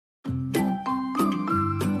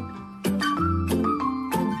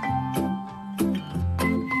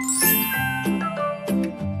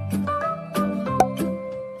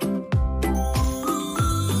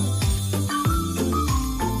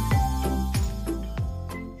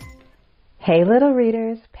Hey little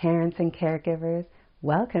readers, parents and caregivers,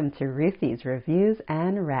 welcome to Ruthy's Reviews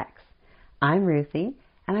and Recs. I'm Ruthy,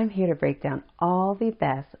 and I'm here to break down all the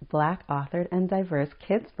best Black authored and diverse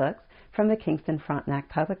kids books from the Kingston Frontenac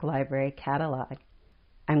Public Library catalog.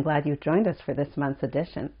 I'm glad you joined us for this month's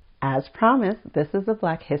edition. As promised, this is a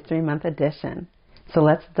Black History Month edition, so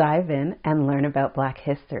let's dive in and learn about Black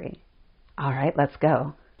history. All right, let's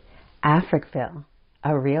go. Africville,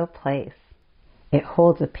 a real place. It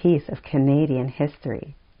holds a piece of Canadian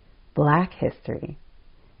history, Black history,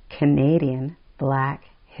 Canadian Black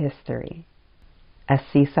history. A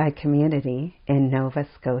seaside community in Nova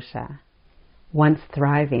Scotia, once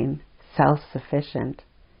thriving, self-sufficient,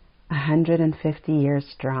 150 years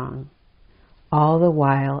strong, all the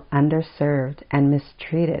while underserved and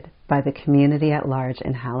mistreated by the community at large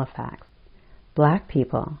in Halifax. Black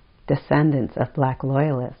people, descendants of Black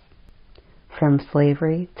loyalists, from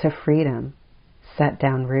slavery to freedom, set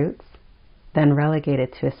down roots, then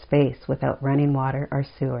relegated to a space without running water or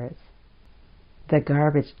sewers. The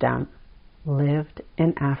garbage dump lived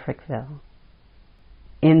in Africville.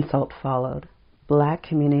 Insult followed. Black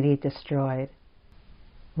community destroyed.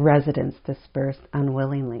 Residents dispersed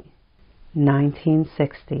unwillingly.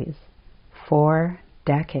 1960s. 4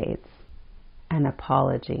 decades. An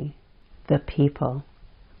apology. The people,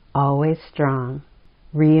 always strong,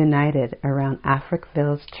 reunited around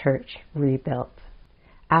Africville's church rebuilt.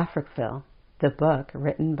 Africville, the book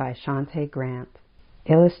written by Shauntay Grant,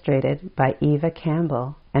 illustrated by Eva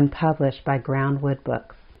Campbell and published by Groundwood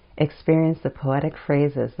Books. Experience the poetic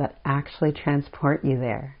phrases that actually transport you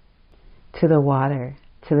there. To the water,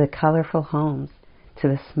 to the colorful homes, to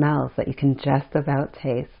the smells that you can just about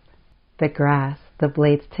taste. The grass, the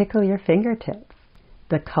blades tickle your fingertips.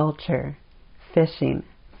 The culture, fishing,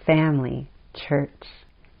 family, church.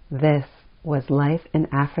 This was life in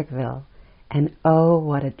Africville, and oh,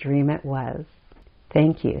 what a dream it was.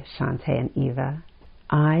 Thank you, Shauntay and Eva.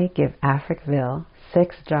 I give Africville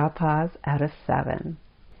 6 jaw paws out of 7.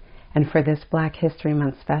 And for this Black History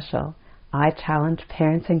Month special, I challenge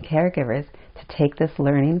parents and caregivers to take this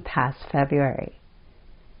learning past February.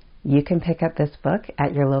 You can pick up this book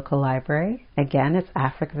at your local library. Again, it's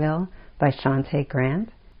Africville by Shauntay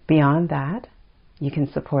Grant. Beyond that, you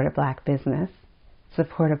can support a Black business,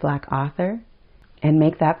 support a Black author, and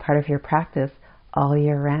make that part of your practice all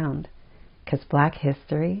year round, because Black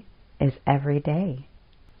history is every day.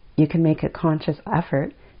 You can make a conscious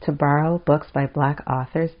effort to borrow books by Black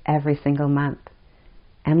authors every single month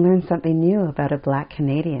and learn something new about a Black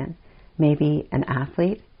Canadian, maybe an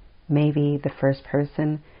athlete, maybe the first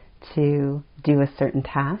person to do a certain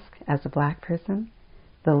task as a Black person.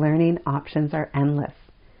 The learning options are endless.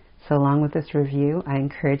 So along with this review, I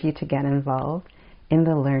encourage you to get involved in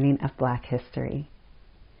the learning of Black history.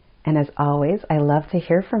 And as always, I love to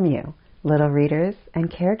hear from you, little readers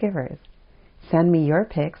and caregivers. Send me your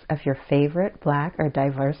pics of your favorite Black or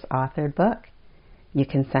diverse authored book. You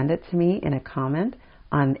can send it to me in a comment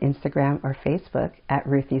on Instagram or Facebook at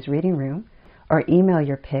Ruthy's Reading Room, or email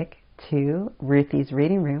your pic to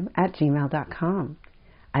ruthysreadingroom@gmail.com.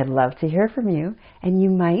 I'd love to hear from you, and you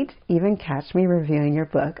might even catch me reviewing your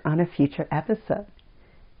book on a future episode.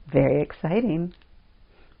 Very exciting.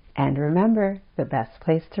 And remember, the best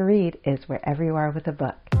place to read is wherever you are with a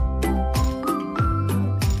book.